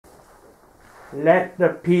Let the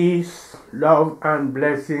peace, love, and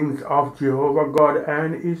blessings of Jehovah God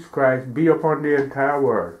and His Christ be upon the entire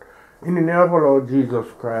world. In the name of our Lord Jesus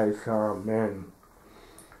Christ, amen.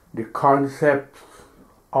 The concept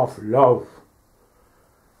of love.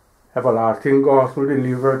 Everlasting gospel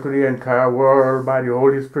delivered to the entire world by the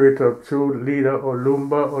Holy Spirit of truth, leader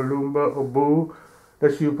OLUMBA, Obu, the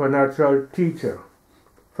supernatural teacher.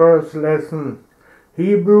 First lesson,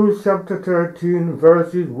 Hebrews chapter 13,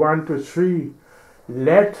 verses 1 to 3.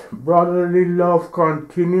 Let brotherly love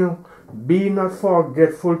continue. Be not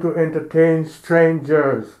forgetful to entertain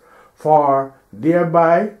strangers, for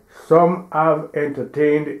thereby some have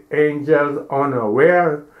entertained angels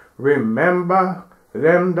unaware. Remember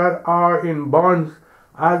them that are in bonds,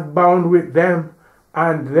 as bound with them,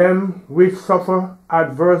 and them which suffer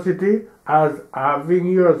adversity, as having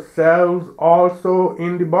yourselves also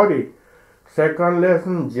in the body. Second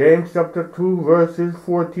lesson, James chapter 2, verses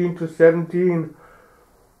 14 to 17.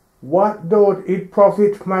 What doth it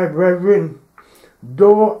profit, my brethren,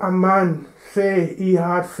 though a man say he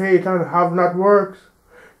hath faith and have not works?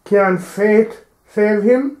 Can faith save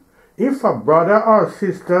him? If a brother or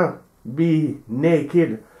sister be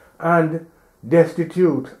naked and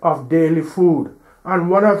destitute of daily food,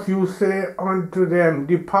 and one of you say unto them,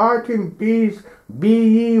 Depart in peace, be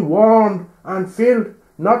ye warmed and filled,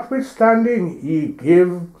 notwithstanding ye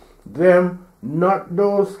give them not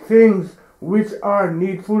those things which are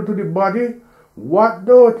needful to the body, what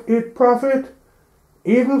doth it profit?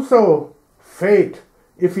 Even so, faith,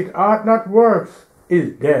 if it hath not works,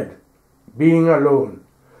 is dead, being alone.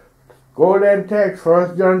 Golden text,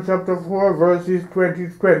 1 John chapter 4, verses 20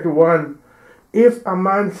 to 21. If a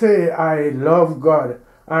man say, I love God,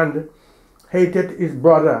 and hateth his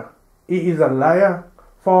brother, he is a liar.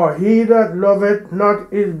 For he that loveth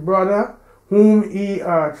not his brother, whom he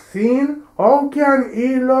hath seen, how can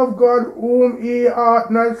he love God whom he hath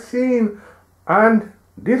not seen? And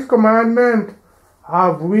this commandment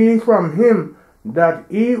have we from him, that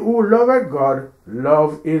he who loveth God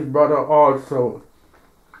love his brother also.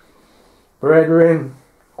 Brethren,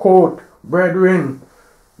 quote, brethren,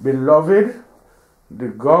 beloved, the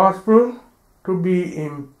gospel to be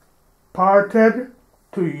imparted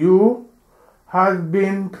to you has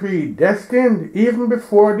been predestined even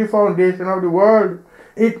before the foundation of the world.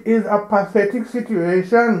 It is a pathetic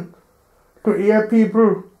situation to hear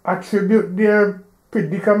people attribute their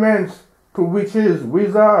predicaments to witches,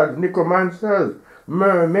 wizards, necromancers,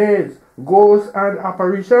 mermaids, ghosts, and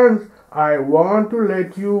apparitions. I want to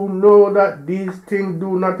let you know that these things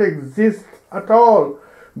do not exist at all.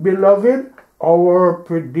 Beloved, our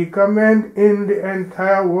predicament in the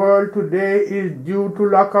entire world today is due to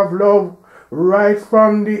lack of love. Right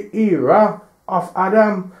from the era of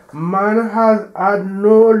Adam, man has had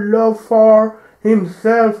no love for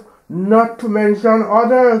himself, not to mention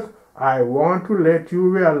others. I want to let you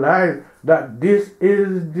realize that this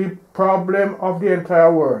is the problem of the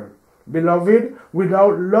entire world. Beloved,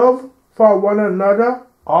 without love for one another,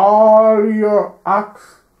 all your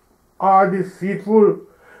acts are deceitful.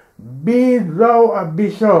 Be thou a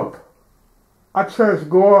bishop, a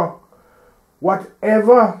churchgoer,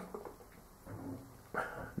 whatever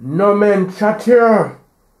nomenclature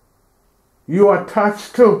you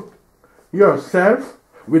attach to yourself,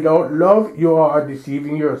 without love you are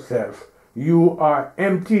deceiving yourself. You are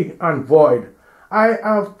empty and void. I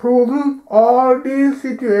have proven all these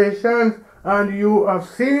situations, and you have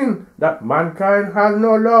seen that mankind has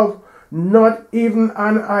no love, not even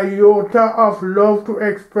an iota of love to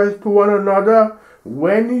express to one another.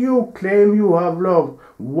 When you claim you have love,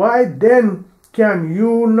 why then can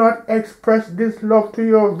you not express this love to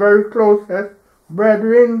your very closest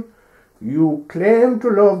brethren? You claim to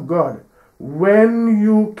love God when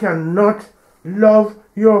you cannot love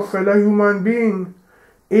your fellow human being.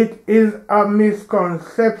 It is a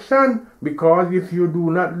misconception, because if you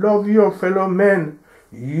do not love your fellow men,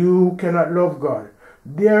 you cannot love God.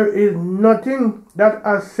 There is nothing that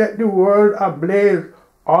has set the world ablaze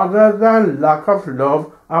other than lack of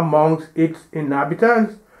love amongst its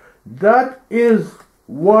inhabitants. That is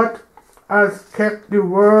what has kept the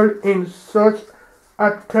world in such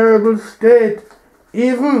a terrible state.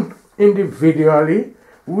 Even individually,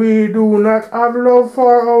 we do not have love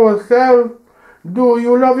for ourselves. Do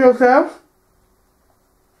you love yourself?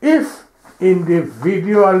 If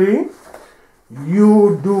individually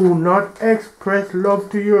you do not express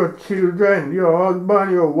love to your children, your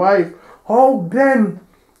husband, your wife, how then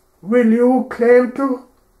will you claim to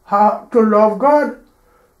love God?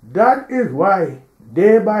 That is why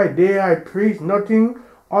day by day I preach nothing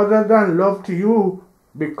other than love to you,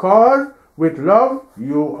 because with love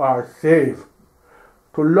you are saved.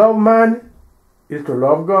 To love man is to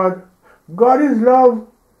love God. God is love.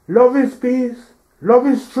 Love is peace. Love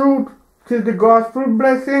is truth. 'Tis the gospel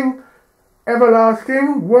blessing,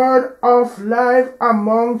 everlasting word of life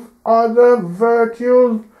amongst other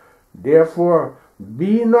virtues. Therefore,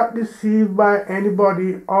 be not deceived by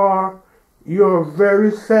anybody or your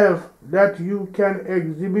very self that you can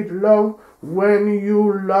exhibit love when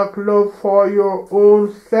you lack love for your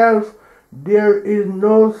own self. There is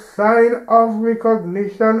no sign of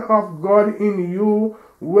recognition of God in you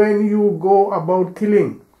when you go about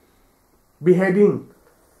killing, beheading,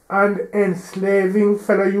 and enslaving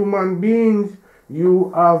fellow human beings.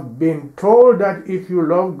 You have been told that if you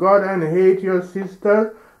love God and hate your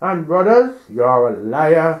sisters and brothers, you are a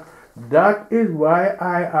liar. That is why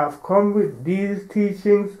I have come with these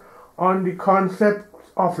teachings on the concept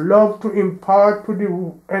of love to impart to the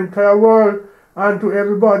entire world and to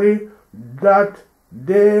everybody that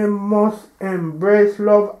they must embrace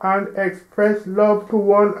love and express love to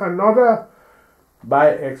one another. By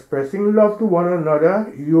expressing love to one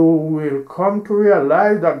another, you will come to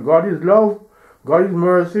realize that God is love, God is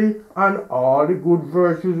mercy, and all the good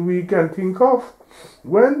virtues we can think of.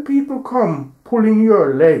 When people come pulling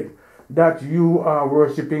your leg that you are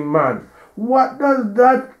worshipping man, what does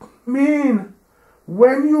that mean?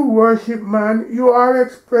 When you worship man, you are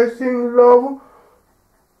expressing love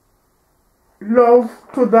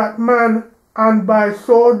to that man, and by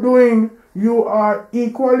so doing, you are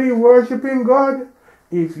equally worshipping God.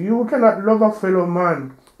 If you cannot love a fellow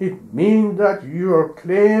man, it means that your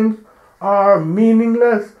claims are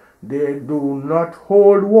meaningless. They do not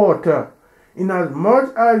hold water.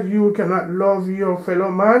 Inasmuch as you cannot love your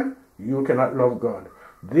fellow man, you cannot love God.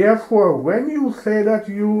 Therefore, when you say that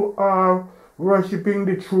you are worshipping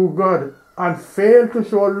the true God and fail to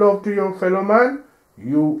show love to your fellow man,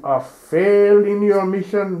 you have failed in your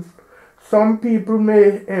mission. Some people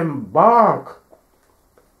may embark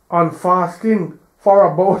on fasting for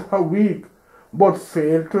about a week, but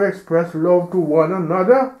fail to express love to one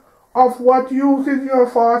another. Of what use is your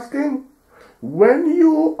fasting? When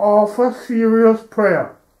you offer serious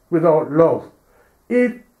prayer without love,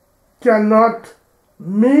 it cannot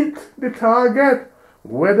meet the target.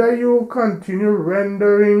 Whether you continue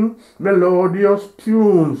rendering melodious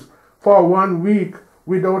tunes for 1 week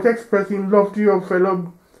without expressing love to your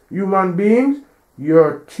fellow human beings,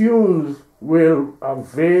 your tunes will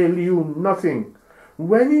avail you nothing.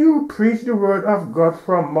 When you preach the word of God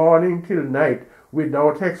from morning till night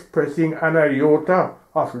without expressing an iota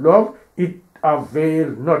of love, it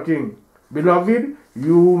avails nothing. Beloved,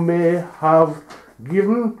 you may have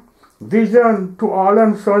given vision to all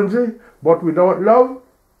and sundry, but without love,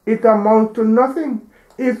 it amounts to nothing.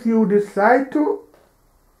 If you decide to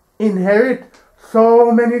inherit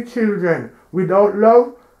so many children without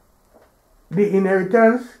love, the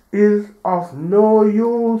inheritance is of no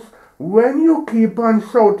use. When you keep on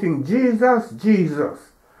shouting, Jesus, Jesus,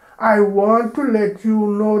 I want to let you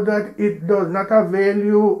know that it does not avail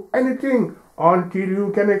you anything until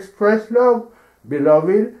you can express love.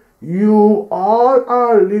 Beloved, you all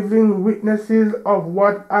are living witnesses of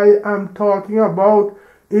what I am talking about.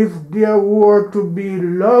 If there were to be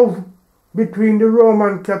love between the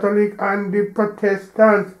Roman Catholic and the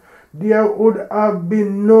Protestants, there would have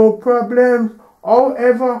been no problems.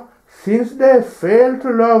 However, since they fail to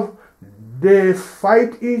love, they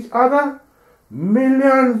fight each other.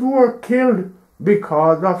 Millions were killed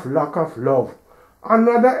because of lack of love.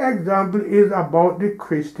 Another example is about the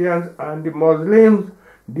Christians and the Muslims.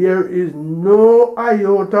 There is no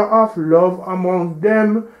iota of love among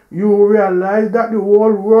them. You realize that the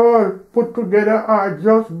whole world put together are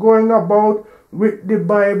just going about with the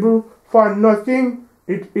Bible for nothing.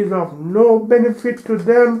 It is of no benefit to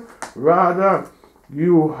them. Rather,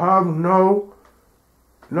 you have now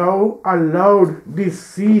allowed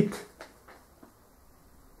deceit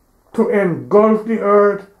to engulf the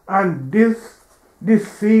earth, and this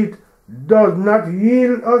deceit does not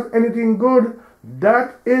yield us anything good.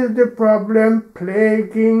 That is the problem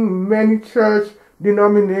plaguing many church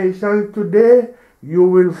denominations today. You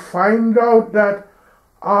will find out that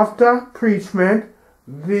after preachment,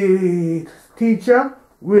 the teacher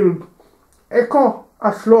will echo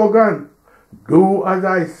a slogan, "Do as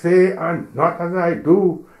I say and not as I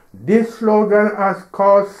do." This slogan has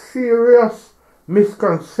caused serious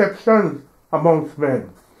misconceptions amongst men.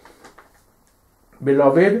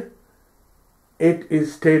 Beloved, it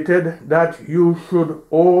is stated that you should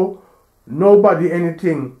owe nobody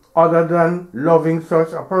anything other than loving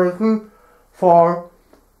such a person, for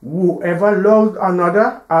whoever loves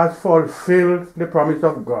another has fulfilled the promise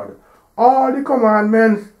of God. All the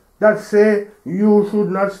commandments that say you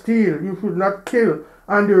should not steal, you should not kill,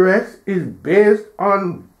 and the rest is based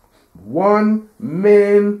on one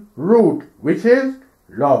main root, which is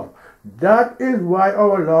love. That is why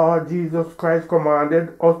our Lord Jesus Christ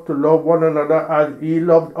commanded us to love one another as he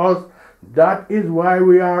loved us. That is why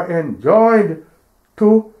we are enjoined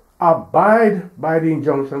to abide by the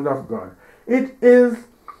injunctions of God. It is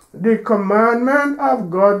the commandment of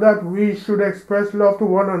God that we should express love to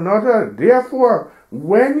one another. Therefore,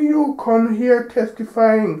 when you come here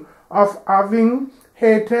testifying of having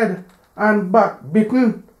hated and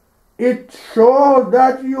backbitten, it shows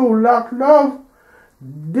that you lack love.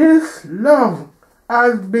 This love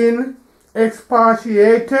has been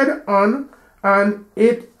expatiated on, and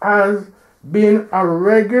it has been a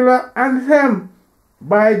regular anthem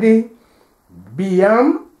by the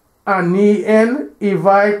Biam Anien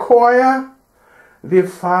Evi choir. The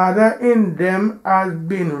Father in them has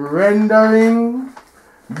been rendering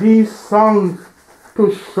these songs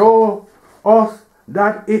to show us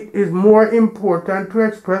that it is more important to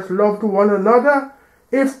express love to one another.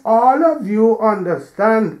 If all of you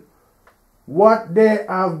understand what they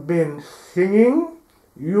have been singing,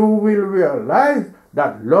 you will realize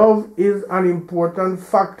that love is an important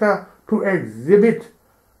factor to exhibit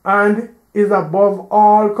and is above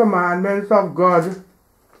all commandments of God.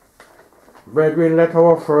 Brethren, let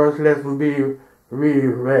our first lesson be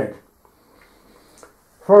reread.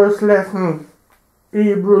 First lesson,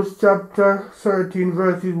 Hebrews chapter 13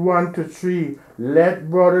 verses 1 to 3. Let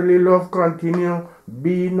brotherly love continue.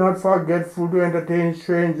 Be not forgetful to entertain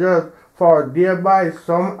strangers, for thereby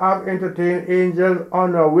some have entertained angels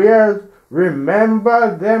unawares.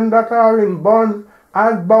 Remember them that are in bonds,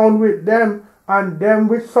 as bound with them, and them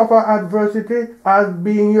which suffer adversity, as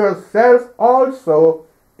being yourself also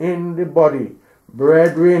in the body.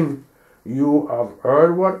 Brethren, you have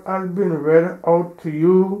heard what has been read out to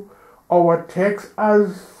you. Our text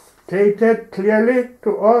has stated clearly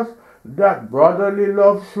to us that brotherly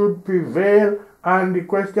love should prevail, and the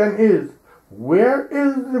question is, where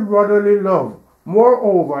is the brotherly love?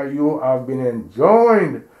 Moreover, you have been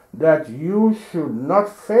enjoined that you should not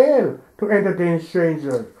fail to entertain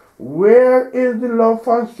strangers. Where is the love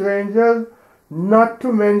for strangers? Not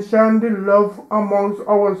to mention the love amongst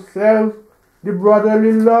ourselves, the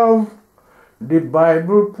brotherly love. The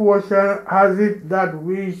Bible portion has it that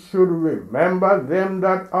we should remember them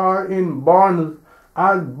that are in bonds,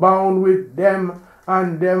 as bound with them,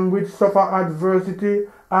 and them which suffer adversity,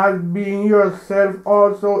 as being yourself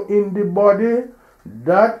also in the body.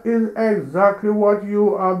 That is exactly what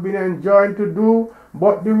you have been enjoined to do,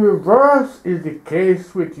 but the reverse is the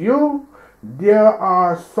case with you. There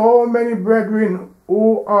are so many brethren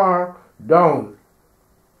who are down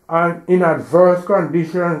and in adverse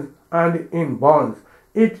conditions and in bonds.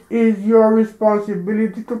 It is your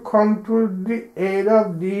responsibility to come to the aid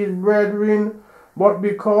of these brethren, but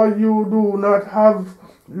because you do not have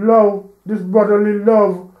love, this brotherly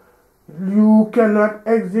love, you cannot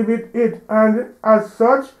exhibit it, and as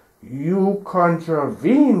such, you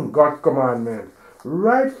contravene God's commandments.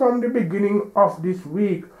 Right from the beginning of this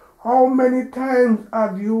week, how many times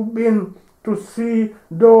have you been to see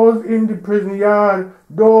those in the prison yard,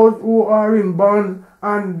 those who are in bonds,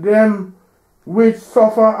 and them which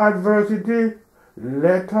suffer adversity?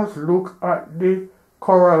 Let us look at the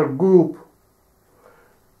choral group.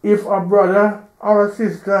 If a brother or a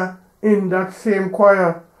sister in that same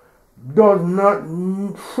choir does not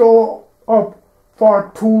show up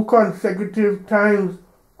for 2 consecutive times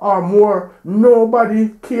or more, nobody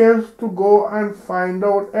cares to go and find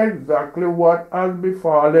out exactly what has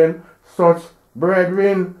befallen such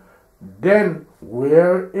brethren. Then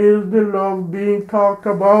where is the love being talked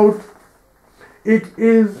about? It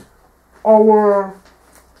is our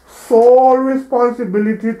sole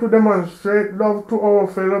responsibility to demonstrate love to our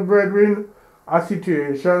fellow brethren. A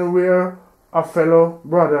situation where a fellow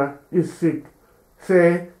brother is sick,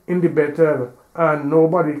 say in the Bethel, and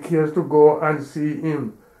nobody cares to go and see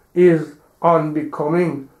him, is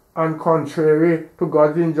unbecoming and contrary to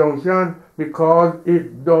God's injunction, because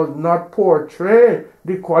it does not portray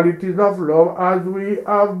the qualities of love as we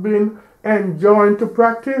have been enjoined to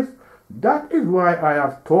practice. That is why I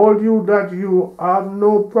have told you that you have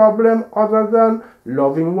no problem other than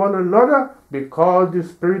loving one another, because the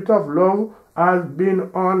spirit of love has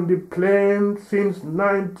been on the plane since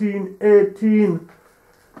 1918.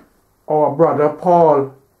 Our brother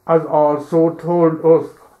Paul has also told us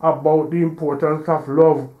about the importance of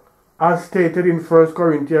love, as stated in 1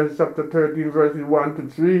 Corinthians chapter 13 verses 1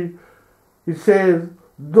 to 3. He says,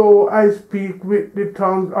 though I speak with the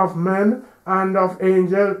tongues of men and of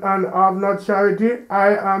angels and have not charity,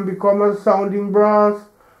 I am become a sounding brass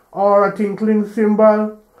or a tinkling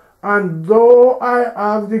cymbal. And though I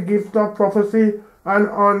have the gift of prophecy and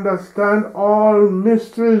understand all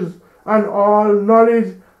mysteries and all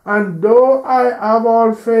knowledge, and though I have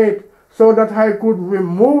all faith so that I could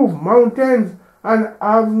remove mountains and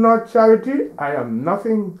have not charity, I am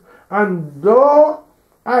nothing. And though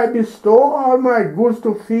I bestow all my goods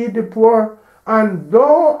to feed the poor, and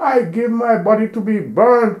though I give my body to be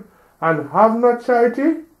burned and have not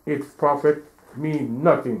charity, it profit me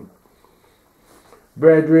nothing.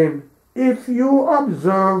 Brethren, if you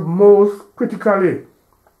observe most critically,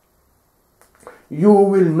 you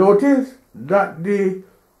will notice that the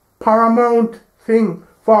paramount thing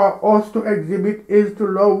for us to exhibit is to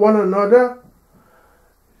love one another.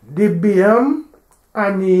 The BM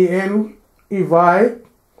and the Evi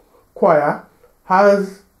choir,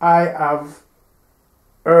 as I have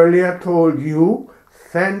earlier told you,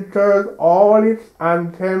 centers all its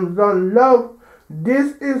anthems on love.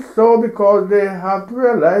 This is so because they have to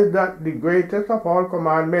realize that the greatest of all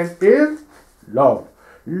commandments is love.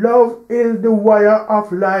 Love is the wire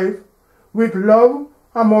of life. With love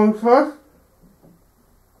amongst us,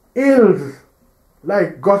 ills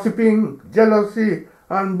like gossiping, jealousy,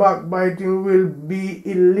 and backbiting will be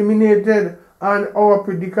eliminated, and our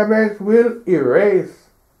predicaments will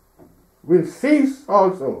cease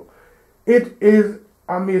also. It is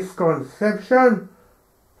a misconception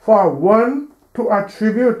for one to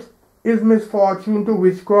attribute his misfortune to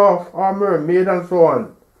witchcraft or mermaid and so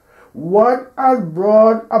on. What has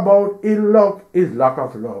brought about ill luck is lack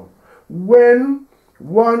of love. When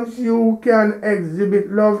once you can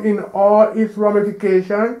exhibit love in all its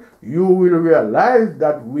ramifications, you will realize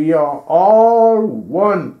that we are all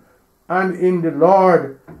one and in the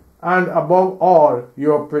Lord, and above all,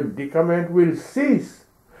 your predicament will cease.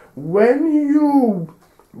 When you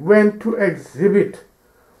want to exhibit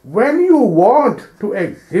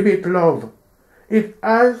love, it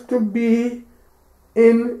has to be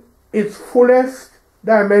in its fullest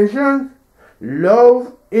dimension.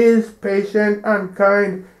 Love is patient and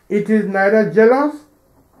kind. It is neither jealous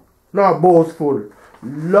nor boastful.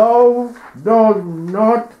 Love does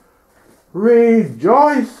not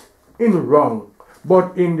rejoice in wrong,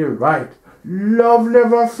 but in the right. Love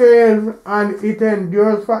never fails, and it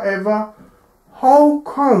endures forever. How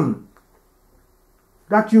come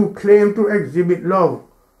that you claim to exhibit love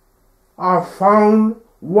are found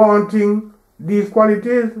wanting these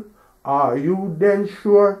qualities? Are you then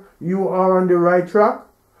sure you are on the right track?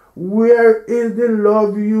 Where is the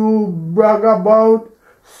love you brag about?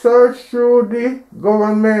 Search through the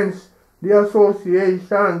governments, the associations,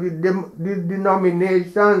 the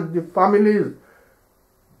denominations, the families,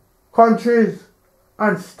 countries,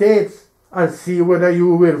 and states, and see whether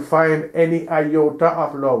you will find any iota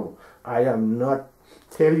of love. I am not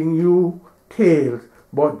telling you tales,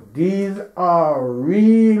 but these are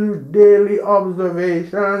real daily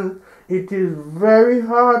observations. It is very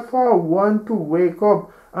hard for one to wake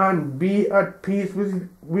up and be at peace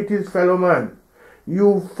with his fellow man.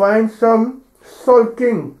 You find some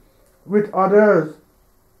sulking with others,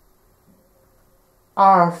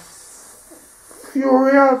 are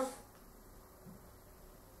furious,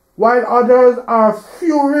 while others are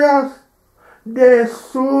furious. They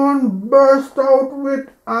soon burst out with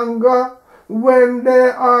anger when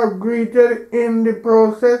they are greeted in the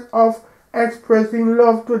process of expressing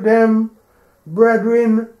love to them.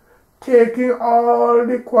 Brethren, taking all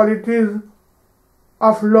the qualities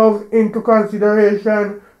of love into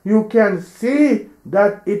consideration, you can see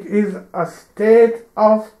that it is a state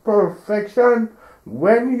of perfection.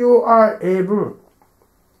 When you are able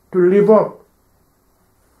to live up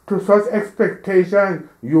to such expectations,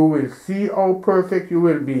 you will see how perfect you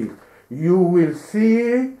will be. You will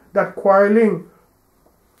see that quarreling,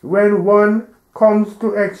 when one comes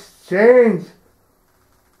to exchange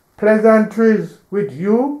pleasantries with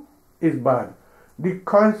you, is bad. The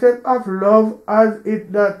concept of love as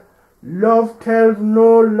it that love tells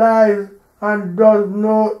no lies and does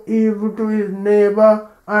no evil to his neighbor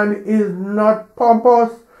and is not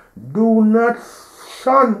pompous. Do not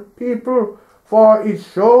shun people, for it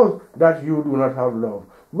shows that you do not have love.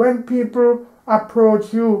 When people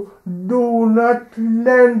approach you, do not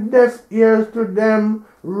lend deaf ears to them.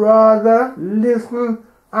 Rather, listen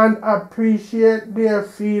and appreciate their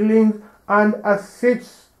feelings and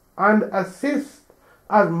assist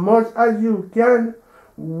as much as you can.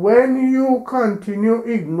 When you continue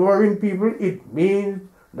ignoring people, it means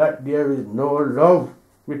that there is no love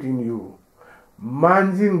within you.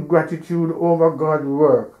 Man's ingratitude over God's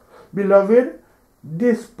work. Beloved,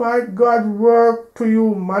 despite God's work to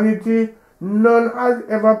humanity, none has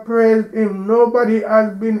ever praised him. Nobody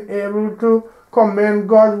has been able to commend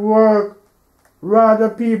God's work Rather,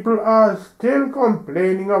 people are still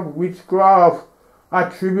complaining of witchcraft,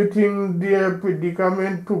 attributing their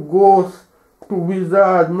predicament to ghosts, to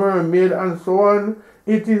wizards, mermaids, and so on.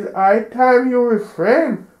 It is high time you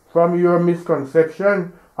refrain from your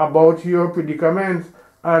misconception about your predicaments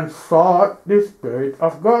and sought the Spirit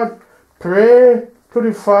of God. Pray to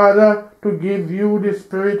the Father to give you the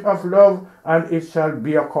Spirit of love, and it shall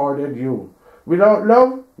be accorded you. Without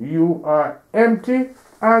love, you are empty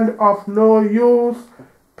and of no use.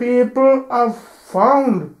 People have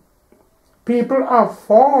formed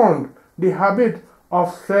the habit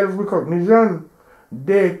of self-recognition.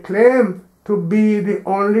 They claim to be the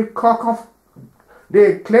only cock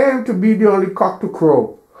to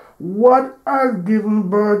crow. What has given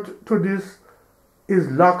birth to this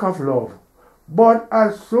is lack of love. But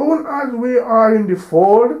as soon as we are in the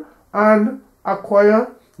fold and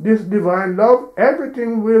acquire this divine love,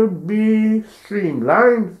 everything will be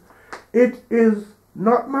streamlined. It is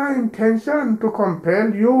not my intention to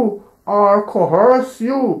compel you or coerce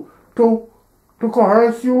you to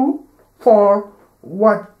for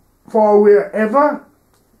wherever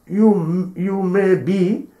you may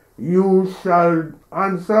be. You shall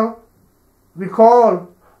answer the call.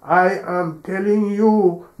 I am telling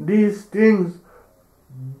you these things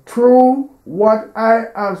through what I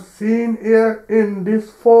have seen here in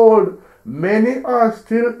this fold. Many are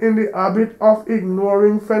still in the habit of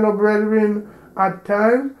ignoring fellow brethren. At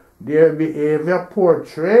times, their behavior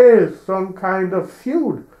portrays some kind of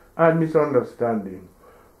feud and misunderstanding.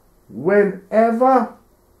 Whenever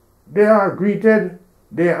they are greeted,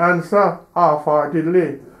 they answer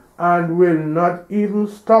half-heartedly and will not even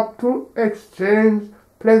stop to exchange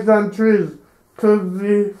pleasantries to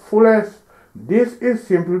the fullest. This is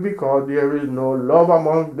simply because there is no love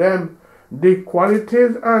among them. The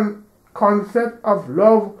qualities and concept of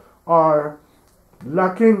love are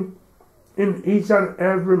lacking in each and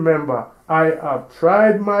every member. I have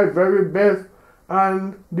tried my very best,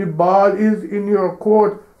 and the ball is in your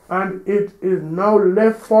court, and it is now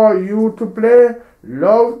left for you to play.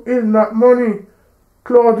 Love is not money,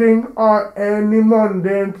 clothing, or any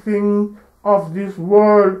mundane thing of this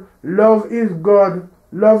world. Love is God.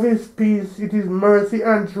 Love is peace. It is mercy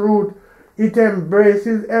and truth. It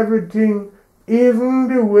embraces everything,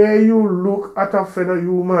 even the way you look at a fellow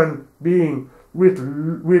human being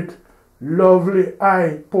with lovely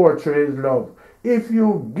eye portrays love. If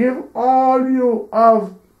you give all you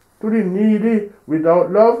have to the needy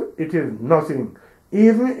without love, it is nothing.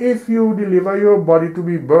 Even if you deliver your body to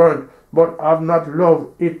be burned, but have not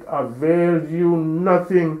love, it avails you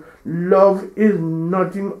nothing. Love is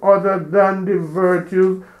nothing other than the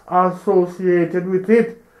virtues associated with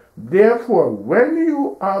it. Therefore, when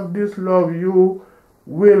you have this love, you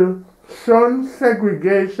will shun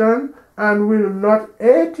segregation and will not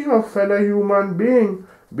hate your fellow human being.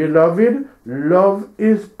 Beloved, love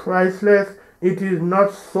is priceless. It is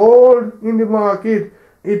not sold in the market.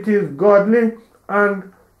 It is godly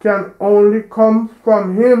and can only come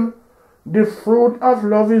from Him. The fruit of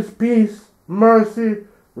love is peace, mercy,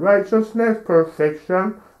 righteousness,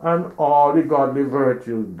 perfection, and all the godly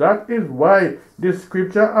virtues. That is why the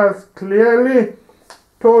scripture has clearly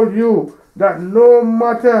told you that no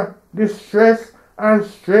matter the stress and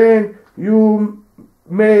strain you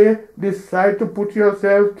may decide to put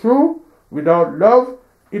yourself through, without love,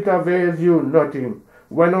 it avails you nothing.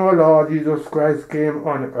 When our Lord Jesus Christ came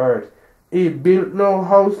on earth, He built no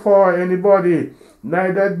house for anybody,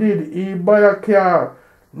 neither did He buy a car,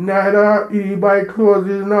 neither He buy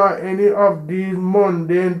clothes nor any of these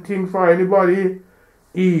mundane things for anybody.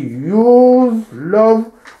 He used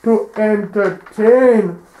love to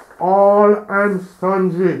entertain all and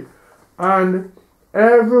sundry, and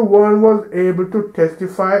everyone was able to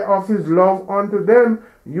testify of His love unto them.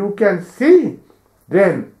 You can see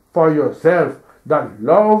then for yourself that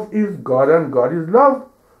love is God and God is love.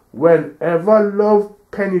 Whenever love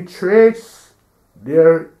penetrates,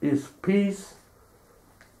 there is peace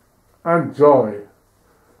and joy.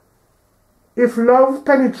 If love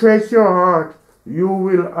penetrates your heart, you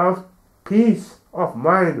will have peace of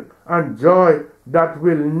mind and joy that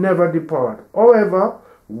will never depart. However,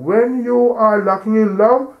 when you are lacking in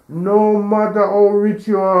love, no matter how rich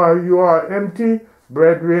you are empty.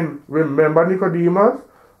 Brethren, remember Nicodemus,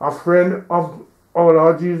 a friend of our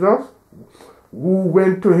Lord Jesus, who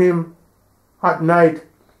went to Him at night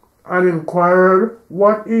and inquired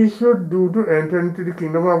what he should do to enter into the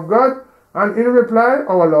kingdom of God. And in reply,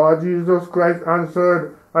 our Lord Jesus Christ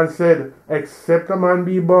answered and said, except a man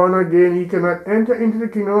be born again, he cannot enter into the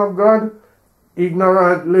kingdom of God.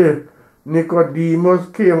 Ignorantly, Nicodemus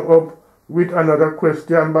came up with another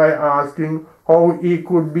question by asking how he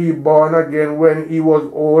could be born again when he was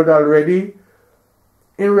old already.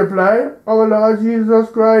 In reply, our Lord Jesus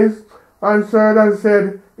Christ answered and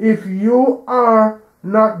said, if you are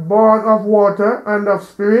not born of water and of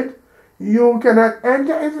spirit, you cannot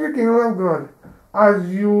enter into the kingdom of God. As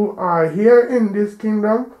you are here in this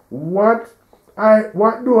kingdom, what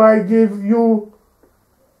do I give you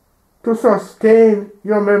to sustain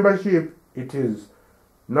your membership? It is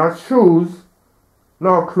not shoes,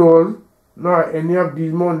 nor clothes, nor any of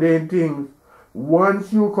these mundane things.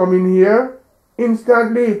 Once you come in here,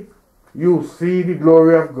 instantly you see the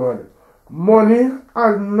glory of God. Money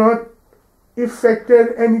has not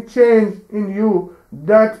effected any change in you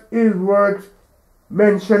that is worth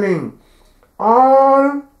mentioning.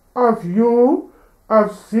 All of you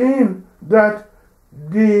have seen that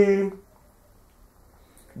the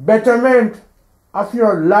betterment of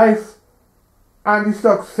your life and the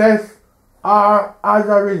success are as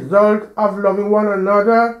a result of loving one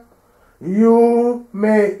another. You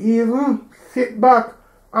may even sit back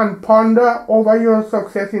and ponder over your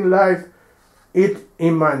success in life. It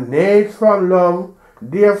emanates from love.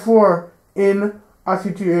 Therefore, in a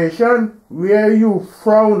situation where you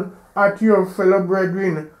frown at your fellow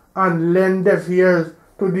brethren and lend deaf ears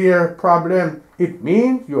to their problem, it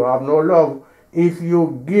means you have no love. If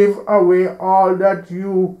you give away all that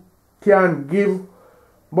you can give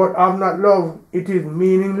but have not love, it is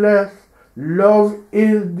meaningless. Love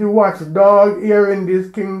is the watchdog here in this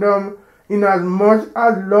kingdom, inasmuch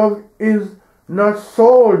as love is not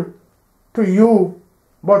sold to you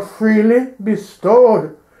but freely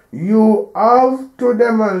bestowed. You have to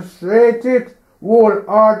demonstrate it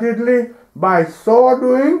wholeheartedly. By so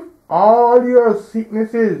doing, all your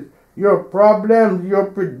sicknesses, your problems, your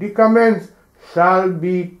predicaments shall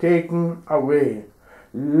be taken away.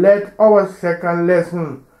 Let our second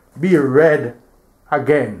lesson be read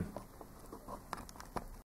again.